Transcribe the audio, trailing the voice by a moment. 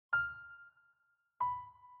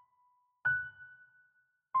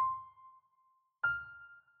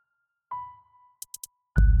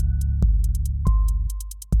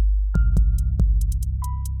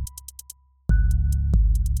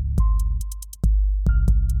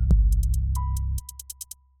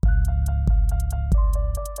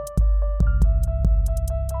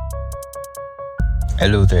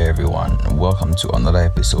Hello there, everyone. Welcome to another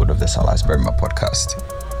episode of the Salas Berma podcast.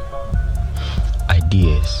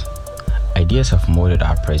 Ideas have molded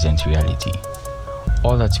our present reality.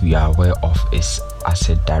 All that we are aware of is as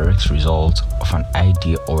a direct result of an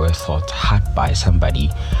idea or a thought had by somebody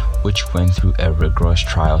which went through a rigorous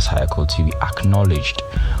trial cycle to be acknowledged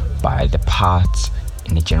by the parts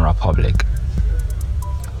in the general public.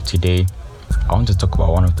 Today, I want to talk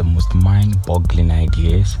about one of the most mind-boggling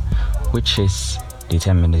ideas, which is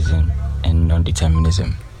determinism and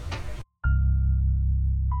non-determinism.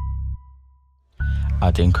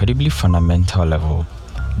 At the incredibly fundamental level,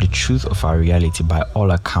 the truth of our reality by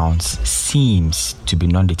all accounts seems to be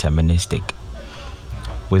non-deterministic.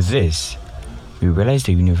 With this, we realize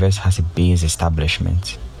the universe has a base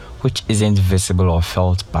establishment, which isn't visible or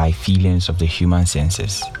felt by feelings of the human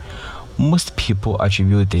senses. Most people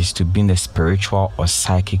attribute this to being the spiritual or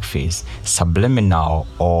psychic phase, subliminal,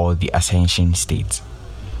 or the ascension state.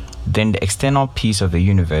 Then the external piece of the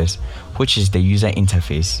universe, which is the user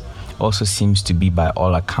interface, also seems to be by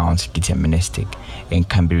all accounts deterministic and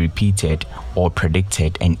can be repeated or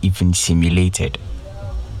predicted and even simulated.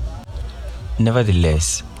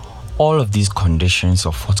 Nevertheless, all of these conditions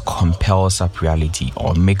of what compels up reality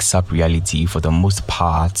or makes up reality for the most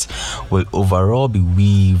part will overall be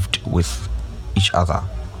weaved with each other.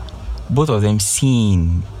 Both of them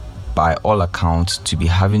seen by all accounts to be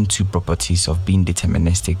having two properties of being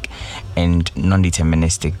deterministic and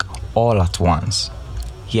non-deterministic all at once.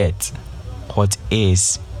 Yet, what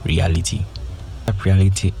is reality?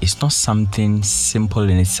 Reality is not something simple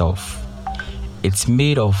in itself. It's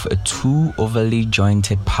made of two overly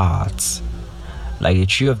jointed parts, like the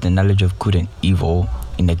tree of the knowledge of good and evil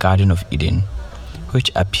in the Garden of Eden,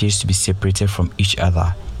 which appears to be separated from each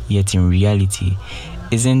other, yet in reality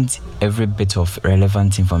isn't every bit of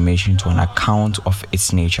relevant information to an account of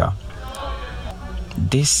its nature.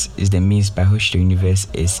 This is the means by which the universe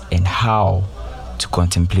is and how to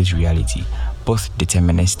contemplate reality, both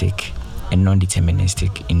deterministic and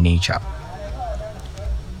non-deterministic in nature.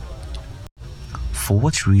 For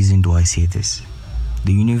what reason do I say this?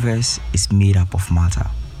 The universe is made up of matter.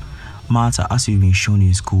 Matter, as we've been shown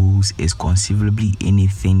in schools, is conceivably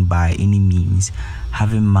anything by any means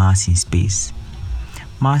having mass in space.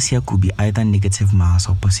 Mass here could be either negative mass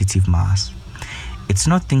or positive mass. It's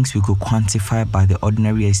not things we could quantify by the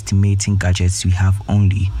ordinary estimating gadgets we have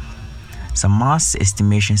only. Some mass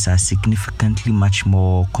estimations are significantly much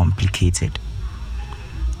more complicated.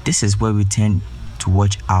 This is where we tend to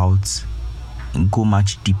watch out and go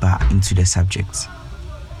much deeper into the subject.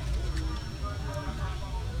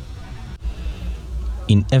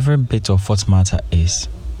 In every bit of what matter is,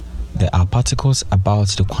 there are particles about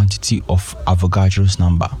the quantity of Avogadro's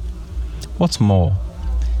number. What's more,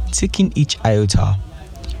 taking each iota,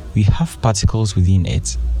 we have particles within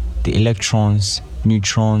it. The electrons,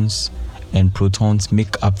 neutrons, and protons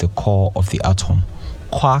make up the core of the atom,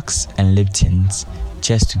 quarks and leptons,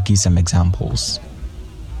 just to give some examples.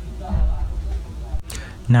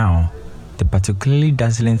 Now, the particularly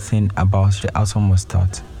dazzling thing about the atom was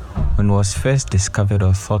that when it was first discovered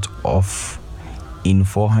or thought of in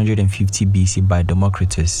 450 BC by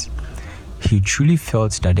Democritus, he truly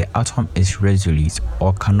felt that the atom is resolute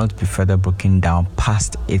or cannot be further broken down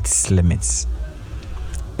past its limits.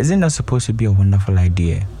 Isn't that supposed to be a wonderful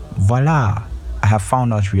idea? Voila! I have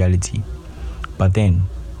found out reality. But then,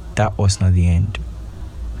 that was not the end.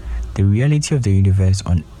 The reality of the universe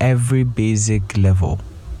on every basic level.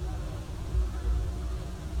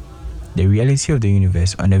 The reality of the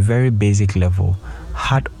universe on a very basic level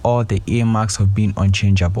had all the earmarks of being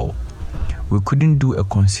unchangeable. We couldn't do a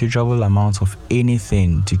considerable amount of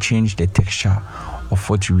anything to change the texture of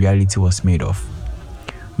what reality was made of.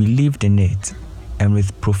 We lived in it, and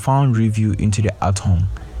with profound review into the atom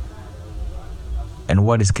and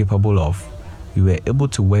what it's capable of, we were able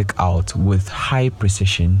to work out with high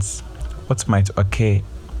precisions what might occur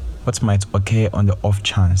on the off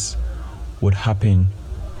chance would happen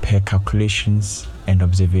per calculations and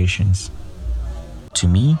observations. To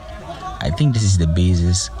me, I think this is the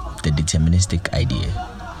basis of the deterministic idea.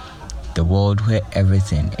 The world where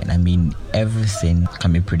everything, and I mean everything,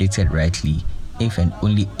 can be predicted rightly if and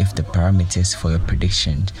only if the parameters for your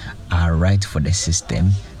prediction are right for the system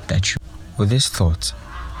that you... With this thought,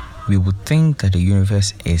 we would think that the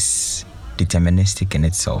universe is deterministic in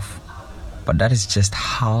itself, but that is just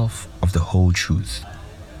half of the whole truth.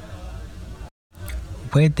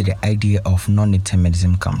 Where did the idea of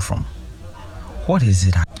non-determinism come from? What is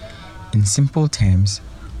it? In simple terms,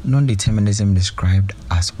 non-determinism described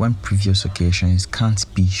as when previous occasions can't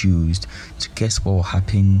be used to guess what will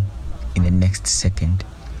happen in the next second.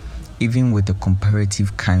 even with a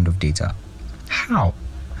comparative kind of data. How?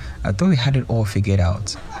 I thought we had it all figured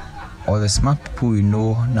out. Or the smart people we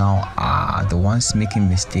know now are the ones making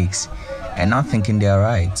mistakes and not thinking they are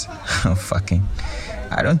right. Fucking.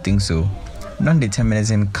 I don't think so.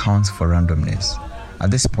 Non-determinism counts for randomness. At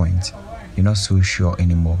this point, you're not so sure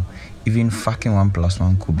anymore. Even fucking 1 plus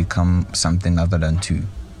 1 could become something other than 2.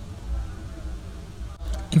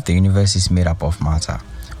 If the universe is made up of matter,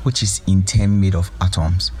 which is in turn made of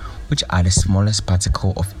atoms, which are the smallest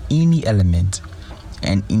particle of any element,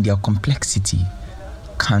 and in their complexity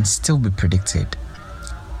can still be predicted,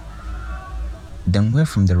 then where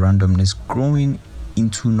from the randomness growing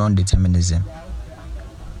into non-determinism?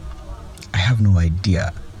 I have no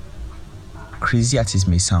idea. Crazy as it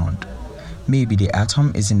may sound, maybe the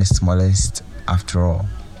atom isn't the smallest after all.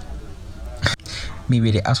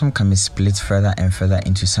 Maybe the atom can be split further and further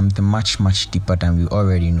into something much, much deeper than we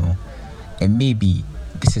already know. And maybe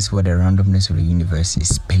this is what the randomness of the universe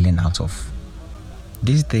is spilling out of.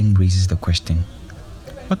 This then raises the question,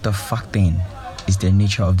 what the fuck then is the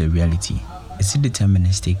nature of the reality? Is it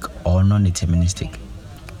deterministic or non-deterministic?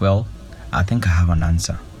 Well, I think I have an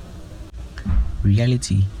answer.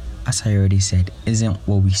 Reality, as I already said, isn't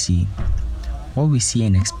what we see. What we see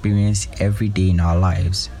and experience every day in our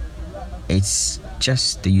lives, it's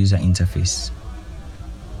just the user interface.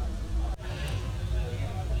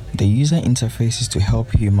 The user interface is to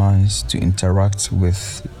help humans to interact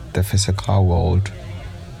with the physical world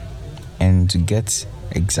and to get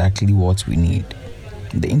exactly what we need.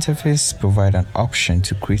 The interface provides an option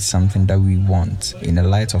to create something that we want in the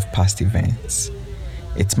light of past events.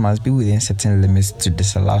 It must be within certain limits to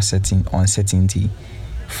disallow certain uncertainty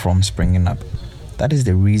from springing up. That is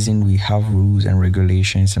the reason we have rules and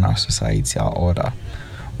regulations in our society, our order.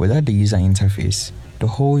 Without the user interface, the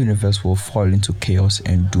whole universe will fall into chaos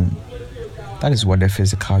and doom. That is what the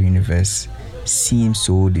physical universe seems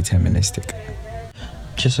so deterministic.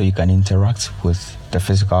 Just so you can interact with the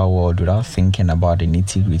physical world without thinking about the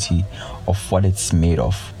nitty-gritty of what it's made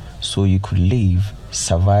of, so you could live,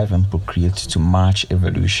 survive, and procreate to march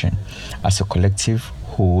evolution as a collective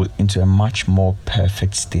whole into a much more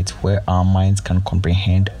perfect state where our minds can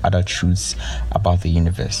comprehend other truths about the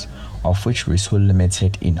universe, of which we're so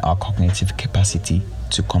limited in our cognitive capacity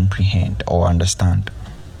to comprehend or understand.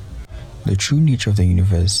 The true nature of the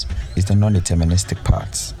universe is the non-deterministic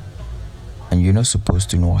part, and you're not supposed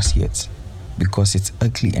to know us yet because it's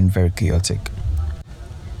ugly and very chaotic.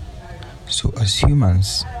 So as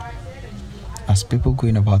humans, as people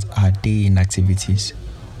going about our day in activities,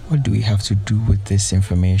 what do we have to do with this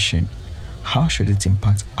information? How should it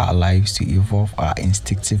impact our lives to evolve our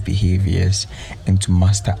instinctive behaviors and to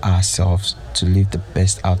master ourselves to live the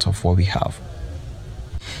best out of what we have?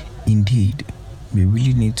 Indeed, we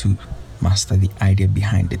really need to master the idea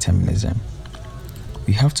behind determinism.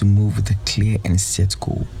 We have to move with a clear and set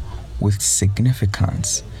goal, with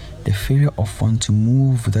significance. The failure of one to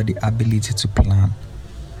move without the ability to plan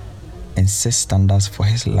and set standards for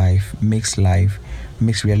his life makes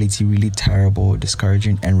reality really terrible,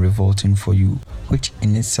 discouraging, and revolting for you, which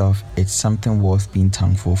in itself is something worth being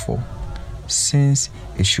thankful for, since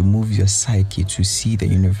it should move your psyche to see the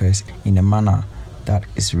universe in a manner that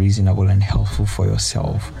is reasonable and helpful for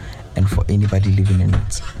yourself and for anybody living in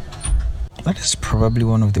it. That is probably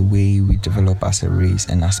one of the ways we develop as a race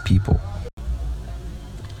and as people.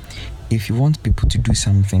 If you want people to do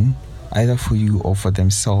something, either for you or for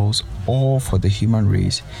themselves or for the human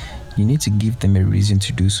race, you need to give them a reason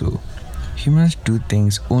to do so. Humans do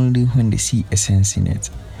things only when they see a sense in it.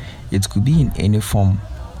 It could be in any form,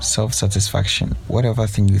 self-satisfaction, whatever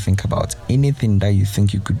thing you think about, anything that you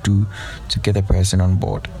think you could do to get a person on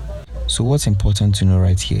board. So what's important to know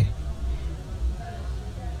right here?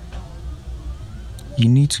 You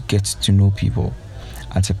need to get to know people,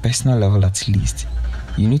 at a personal level at least.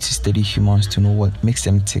 You need to study humans to know what makes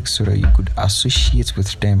them tick so that you could associate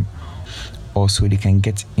with them, or so they can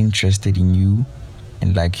get interested in you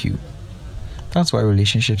and like you. That's why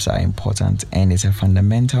relationships are important and it's a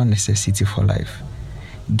fundamental necessity for life.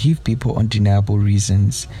 Give people undeniable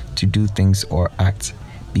reasons to do things or act.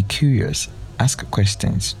 Be curious, ask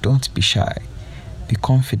questions, don't be shy. Be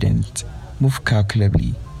confident, move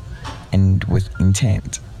calculably and with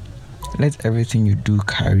intent. Let everything you do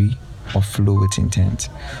carry or flow with intent,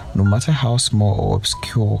 no matter how small or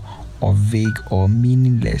obscure or vague or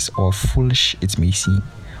meaningless or foolish it may seem.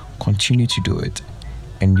 Continue to do it,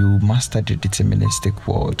 and you'll master the deterministic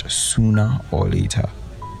world sooner or later.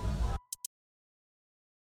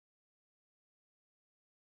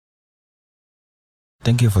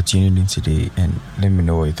 Thank you for tuning in today, and let me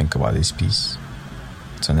know what you think about this piece.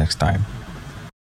 Till next time.